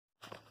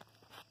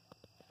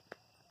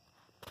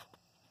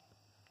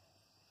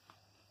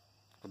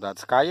Cuidado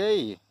se cair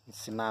aí.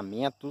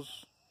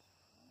 Ensinamentos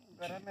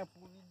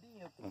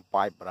de um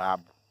pai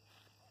brabo.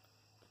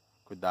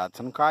 Cuidado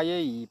se não cair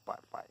aí, pai.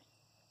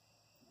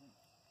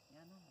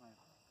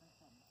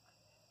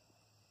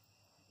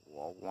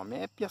 O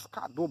homem é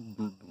pescador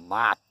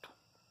mato.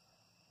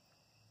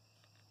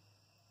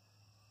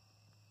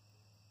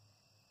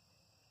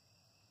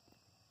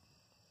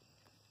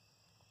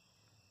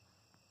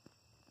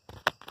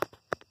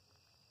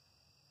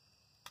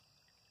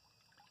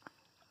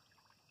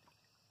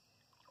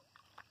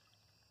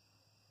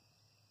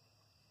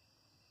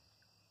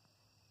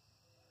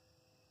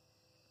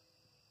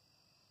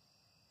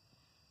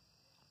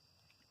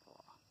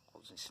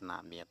 Os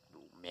ensinamentos do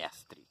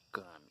mestre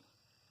Kami.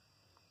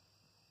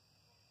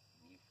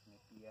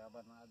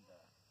 Piaba nada.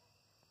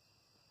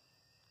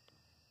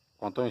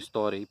 Conta uma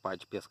história aí, pai,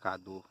 de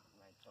pescador.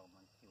 Vai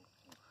tomando seu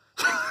cu.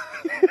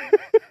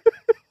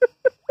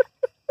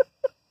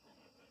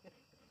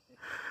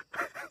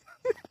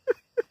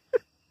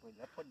 Foi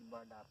lá pra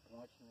debaixo da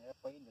ponte, não era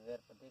pra ir, não era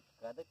pra ter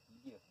ficado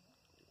aqui,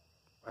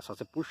 ó. É só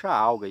você puxar a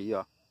alga aí,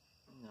 ó.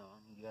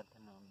 Não adianta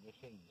não,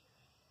 deixa aí.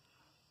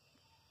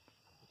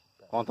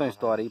 Conta uma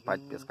história aí, pai,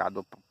 de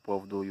pescador pro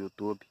povo do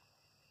YouTube.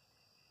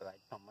 Vai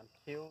tomando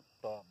seu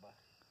toba.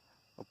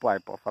 Ô pai,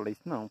 pode falar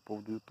isso não, o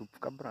povo do YouTube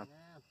fica branco.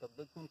 Não, tô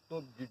doido com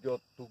tubo de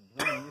YouTube,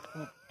 não isso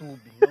com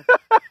tube, não.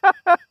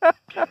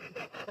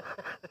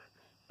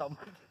 Toma,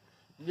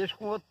 deixa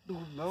com outro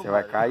tubo, não. Você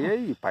vai cair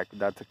aí, pai,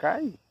 cuidado você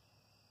cair.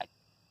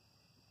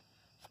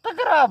 Você tá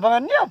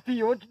gravando, né,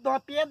 filho? Eu te dou uma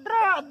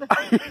pedrada.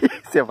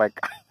 Você vai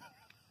cair.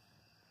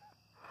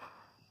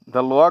 Dá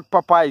logo,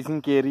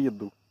 papaizinho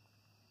querido.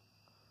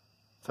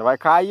 Você vai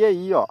cair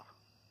aí, ó.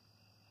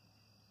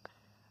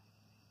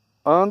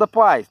 Anda,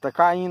 pai, você tá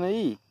caindo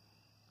aí.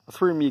 As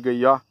formigas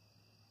aí, ó.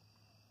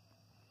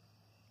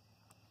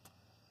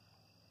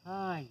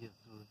 Ai,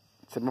 Jesus.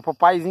 Você é meu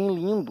papaizinho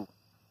lindo.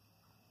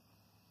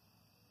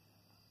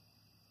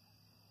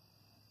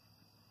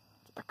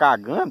 Você tá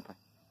cagando, pai?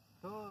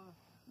 Tô.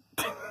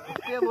 O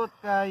peloto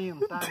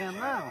caindo, tá vendo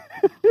não?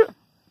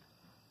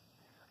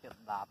 Filho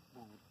da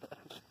puta.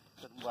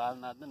 Você não guarda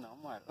nada não,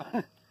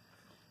 Marlon.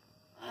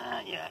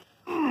 Ai, ai.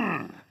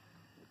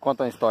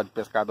 Conta uma história de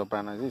pescador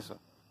pra nós, isso?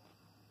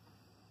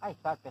 Aí,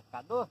 sabe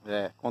pescador?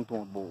 É, conta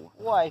uma boa.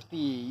 Uai,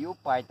 filho, o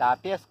pai tava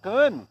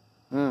pescando.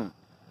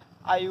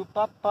 Aí o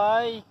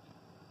papai...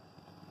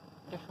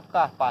 Deixa o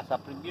carro passar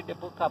primeiro,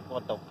 depois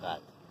capota o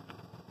carro.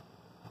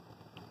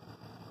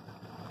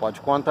 Pode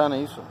contando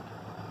isso.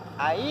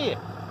 Aí...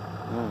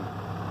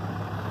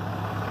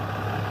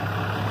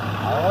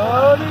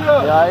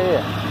 E aí?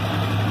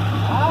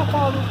 Ah,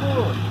 Paulo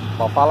Cu!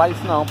 Pode falar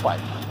isso não, pai.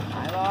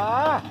 Vai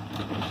lá!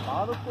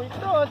 Paulo Cu e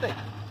pronto aí.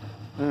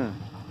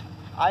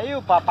 Aí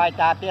o papai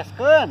tava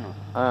pescando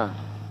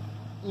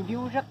e viu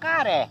um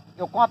jacaré.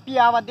 Eu com a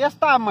piaba desse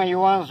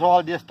tamanho, o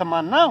anzol desse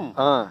tamanho não.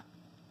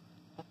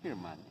 Tô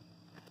firmando.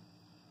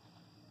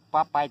 O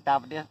papai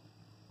tava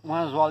um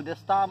anzol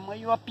desse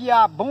tamanho e uma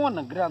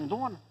piabona,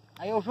 grandona.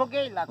 Aí eu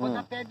joguei lá, quando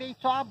a pé veio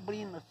só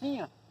abrindo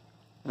assim, ó.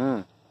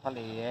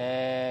 Falei,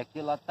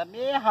 aquilo lá tá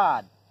meio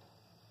errado.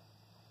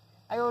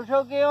 Aí eu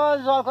joguei o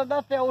anzol, quando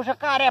a pé, o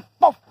jacaré,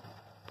 puf,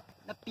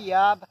 na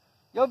piaba.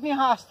 E eu me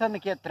arrastando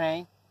aqui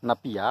trem. Na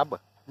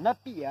piaba? Na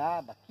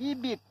piaba. Que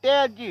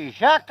bité de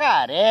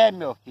jacaré,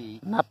 meu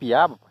filho. Na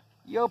piaba, pai?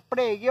 E eu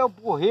preguei o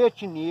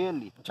porrete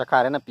nele.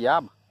 Jacaré na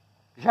piaba?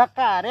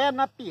 Jacaré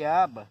na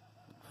piaba.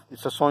 E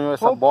você sonhou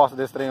essa bosta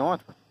desse trem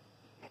ontem, pai?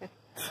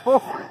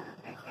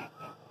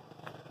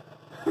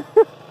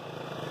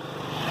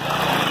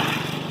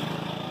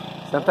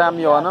 Você não tem a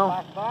melhor, não?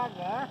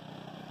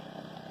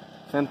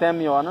 Você não tem a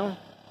melhor, não?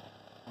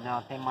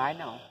 Não, tem mais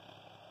não.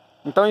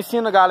 Então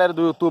ensina a galera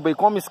do YouTube aí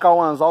como iscar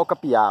o anzol com a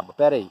piaba.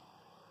 Pera aí.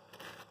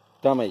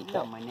 Tamo aí.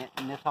 Não, mas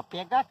não é só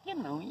pegar aqui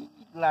não e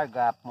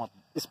largar a ponta.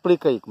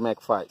 Explica aí como é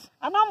que faz.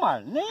 Ah não,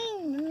 Marlon,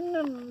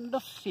 nem dá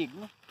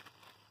sossego.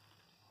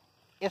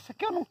 Esse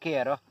aqui eu não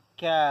quero, ó.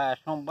 Que a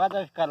chombada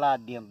vai ficar lá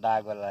dentro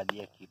d'água, lá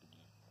de aqui.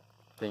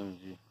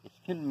 Entendi. Esse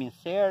aqui não me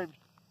serve.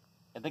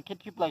 É daquele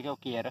tipo lá que eu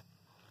quero.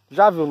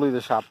 Já viu o Luiz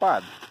da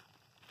Chapada?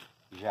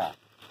 Já.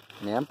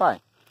 Mesmo,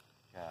 pai?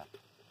 Já.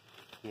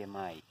 O que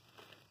mais?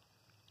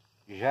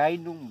 Já e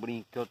num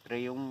brinco, que eu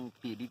treino um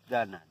perigo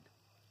danado.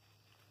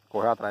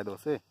 Correu atrás de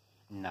você?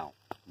 Não,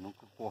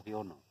 nunca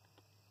correu não.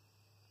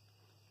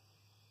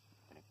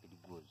 É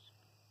perigoso.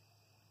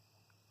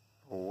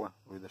 Boa,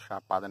 Luiz da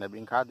Chapada não é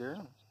brincadeira,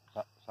 não.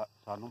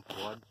 Só não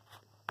pode.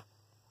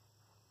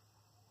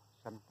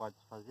 Só não pode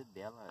fazer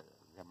dela,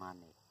 Zé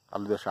Mané. A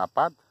Luiz da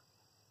Chapada?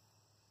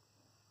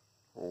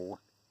 Boa.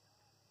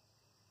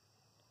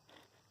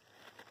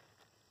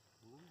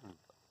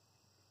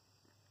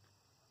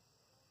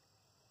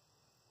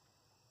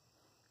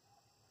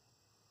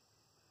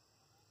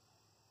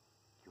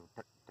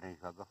 Trem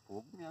joga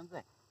fogo mesmo,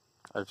 Zé.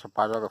 A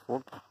Chapada joga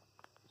fogo?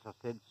 Se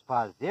você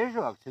desfazer,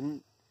 joga. Você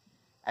não...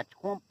 Ela te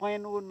acompanha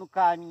no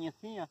caminho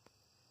assim, ó.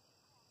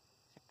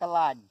 Você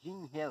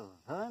caladinho,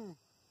 rezando.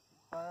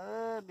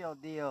 Ah, meu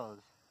Deus.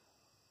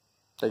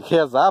 Tem que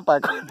rezar,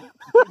 pai. Tem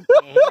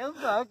que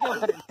rezar, que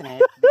é trem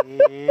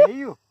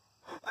feio.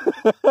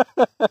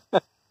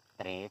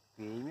 Trem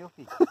feio, meu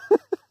filho.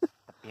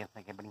 Você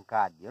pensa que é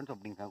brincadeira? Não tô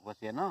brincando com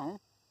você, não.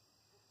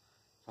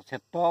 Se você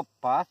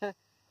topar, você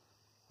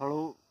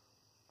falou...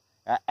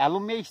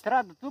 Alumei a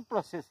estrada, tudo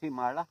pra você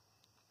filmar lá.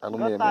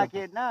 Alumei Tá mesmo?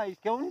 aqui. Não,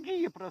 isso que é um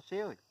dia pra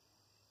você, ué.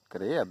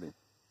 Credo.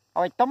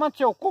 Olha, toma no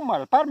seu cu,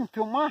 Marlon. Para de me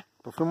filmar.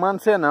 Tô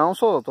filmando você não,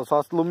 sou. Tô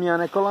só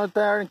iluminando aqui com a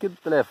lanterna aqui do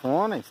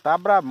telefone. Você tá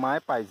brabo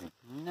mais, paizinho.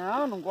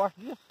 Não, não gosto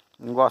disso.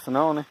 Não gosta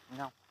não, né?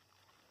 Não.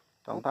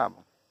 Então tá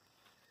bom.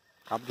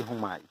 Acabo de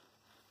arrumar aí.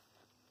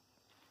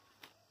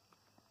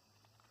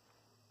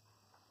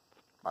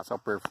 Passar o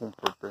perfume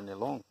pro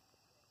pernilongo.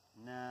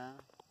 Não.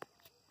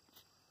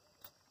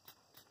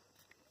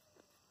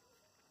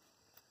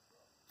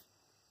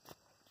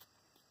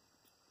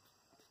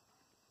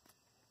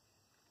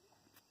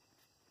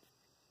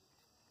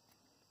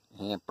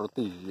 É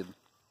protegido.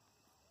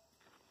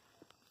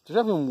 Você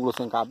já viu um mula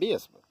sem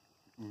cabeça?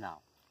 Não.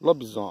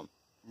 Lobisomem.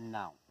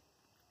 Não.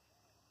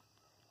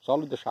 Só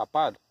luz da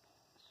chapada?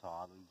 Só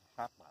a luz de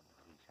chapada.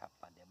 A luz de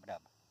chapada é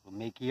braba. O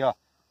meio aqui, ó.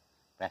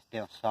 Presta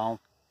atenção.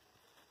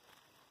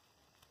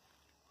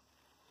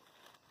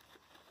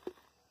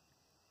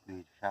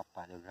 Luz de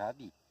chapada eu já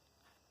vi.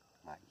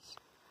 Mas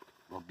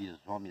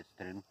lobisomem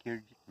estranho não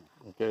acredito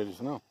não. Não quer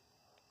isso não?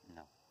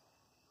 Não.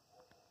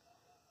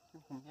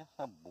 Eu comi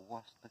essa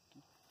bosta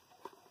aqui.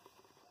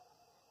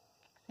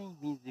 O que tem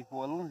vindo de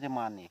rolão de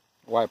mané?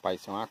 Uai, pai,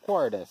 isso é uma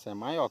corda. Essa é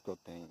maior que eu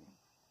tenho.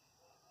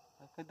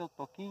 Cadê o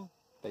toquinho?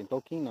 Tem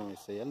toquinho não,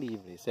 esse aí é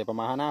livre. Esse aí é pra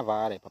amarrar na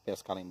vara, é pra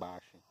pescar lá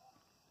embaixo.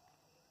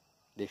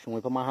 Deixa um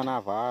aí pra amarrar na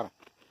vara.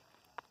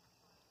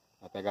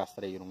 Vai pegar as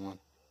treirunas.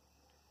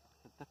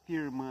 Você tá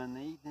firmando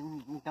aí,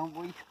 então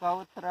vou iscar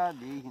outra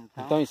vez,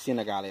 então. Então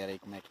ensina a galera aí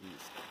como é que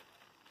isca.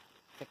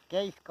 Você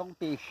quer iscar um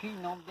peixinho,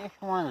 não deixa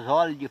um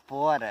anzol de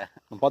fora.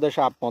 Não pode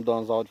deixar a ponta do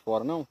anzol de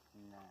fora, não?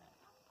 Não,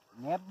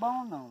 não é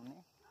bom não, né?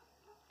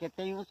 Porque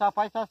tem um só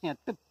faz só assim, ó.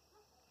 Tup.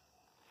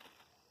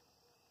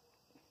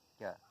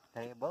 Aqui, ó.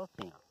 Tá é bom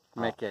assim, ó.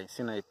 Como é que é?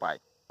 Ensina aí,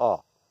 pai. Ó.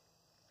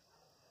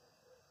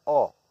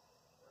 Ó.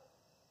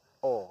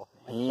 Ó.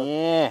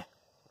 É.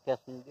 Porque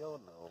assim deu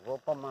não. Eu vou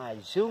pra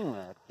mais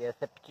uma, porque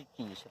essa é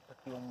petitinha, essa tá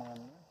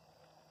filmando.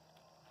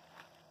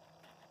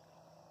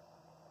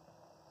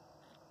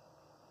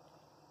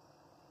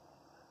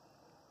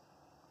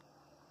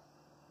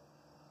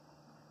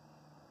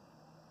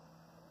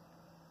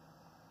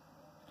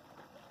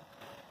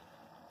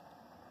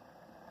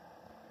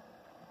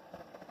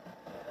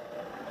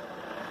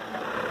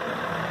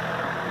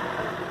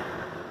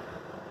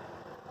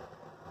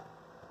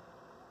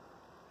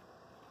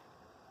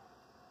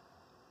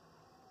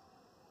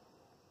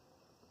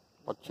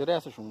 Pode tirar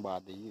essa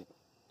chumbada aí.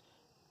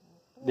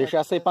 Deixa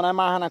essa aí pra nós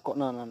amarrar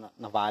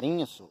na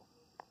varinha, só.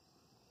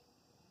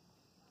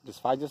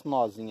 Desfaz esse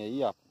nozinho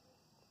aí, ó.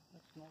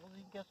 Esse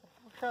nozinho que é só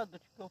puxado,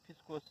 acho que eu fiz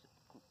com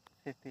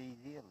você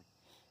fez ele.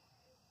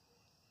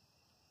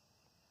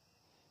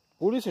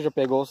 Polícia já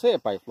pegou você,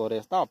 pai,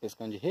 florestal,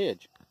 pescando de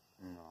rede?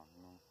 Não,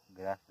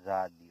 graças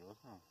a Deus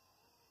não.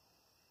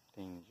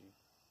 Entendi.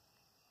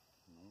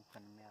 Nunca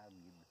na minha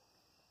vida.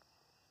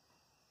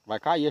 Vai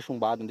cair a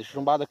chumbada, não deixa a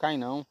chumbada cair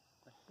não.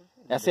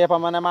 Essa aí é pra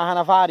nós amarrar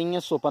na varinha,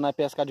 só, pra nós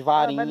pescar de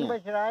varinha. Mas não vai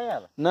tirar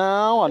ela?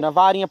 Não, ó, na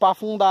varinha pra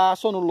afundar,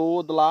 só no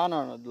lodo, lá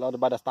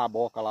debaixo das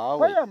tabocas lá,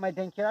 ué. Olha, mas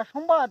tem que tirar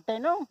chumbado, tem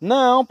não?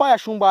 Não, pai, a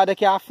chumbada é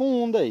que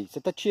afunda aí.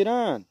 Você tá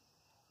tirando.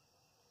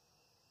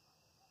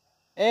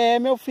 É,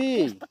 meu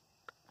filho.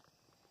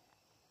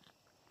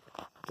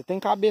 Você tem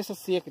cabeça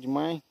seca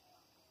demais.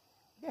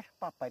 Deixa o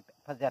papai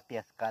fazer a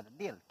pescada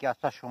dele, que é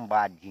só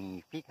chumbadinha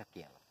e fica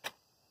aquela.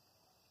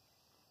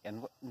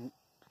 Eu não,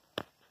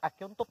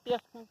 aqui eu não tô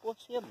pescando com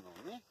você não,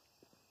 né?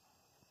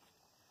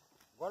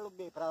 Agora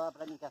aluguei pra lá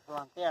pra mim com essa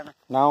lanterna.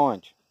 Na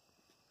onde?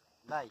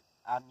 Daí,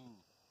 a minha.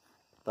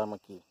 Tamo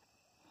aqui.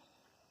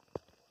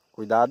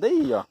 Cuidado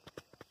aí, ó.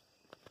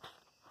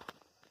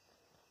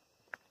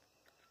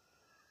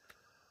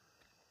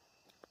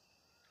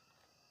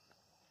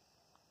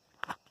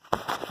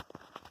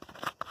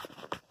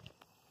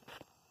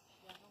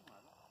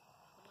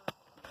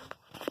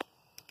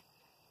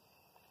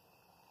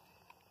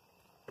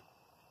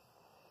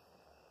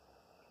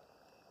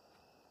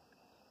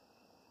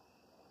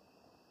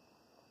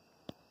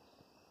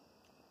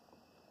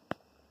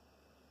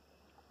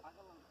 Apaga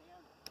a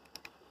lanterna.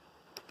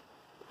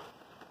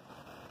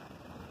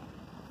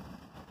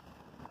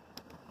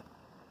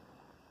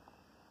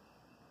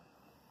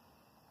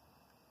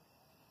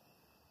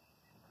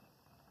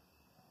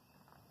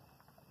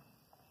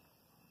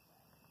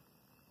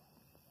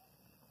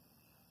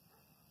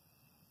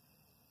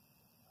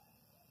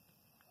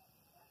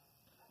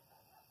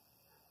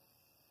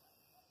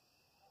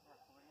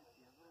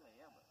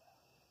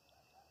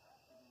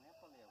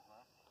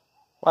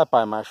 Uai,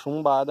 pai, mas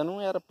chumbada não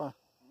era, pá.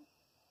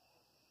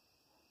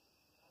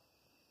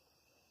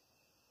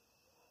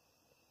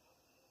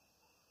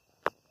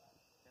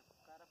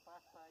 O cara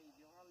passar aí,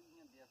 deu uma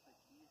linha dessa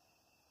aqui.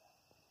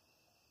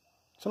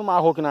 Você não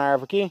amarrou aqui na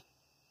árvore aqui?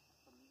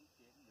 Essa linha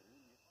aqui é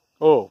grande.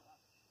 Ô.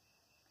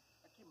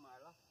 Aqui,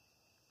 Marlon.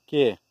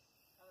 Que?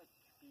 Olha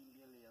que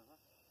beleza.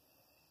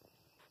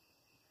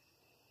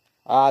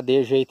 Ah,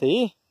 dê jeito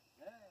aí?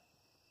 É.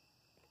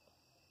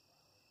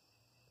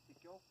 Esse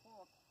aqui é o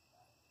foco.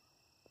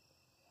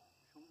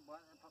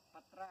 Chumbado,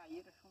 pra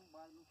traíra,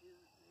 chumbado. Não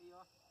precisa. Aí,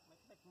 ó. Como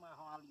é que vai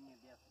amarrar uma linha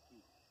dessa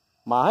aqui?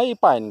 Amarra aí,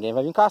 pai. Ninguém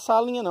vai vir caçar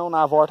a linha não,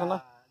 na volta,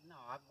 né?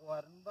 Não,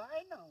 agora não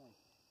vai não.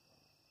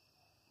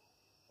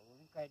 Eu vou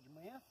vir cair de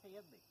manhã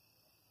cedo.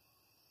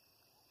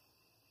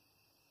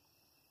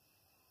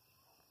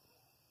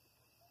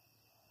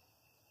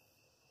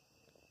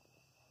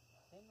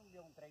 Você não vê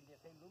um trem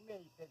desse aí no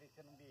meio, você vê que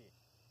você não vê.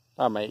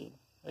 Ah, mas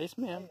é isso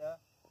mesmo. Aí, ó.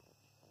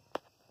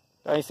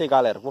 Então é isso aí,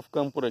 galera. Vou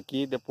ficando por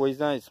aqui. Depois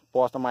nós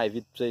posta mais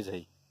vídeo pra vocês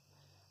aí.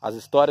 As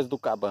histórias do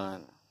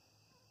Cabana.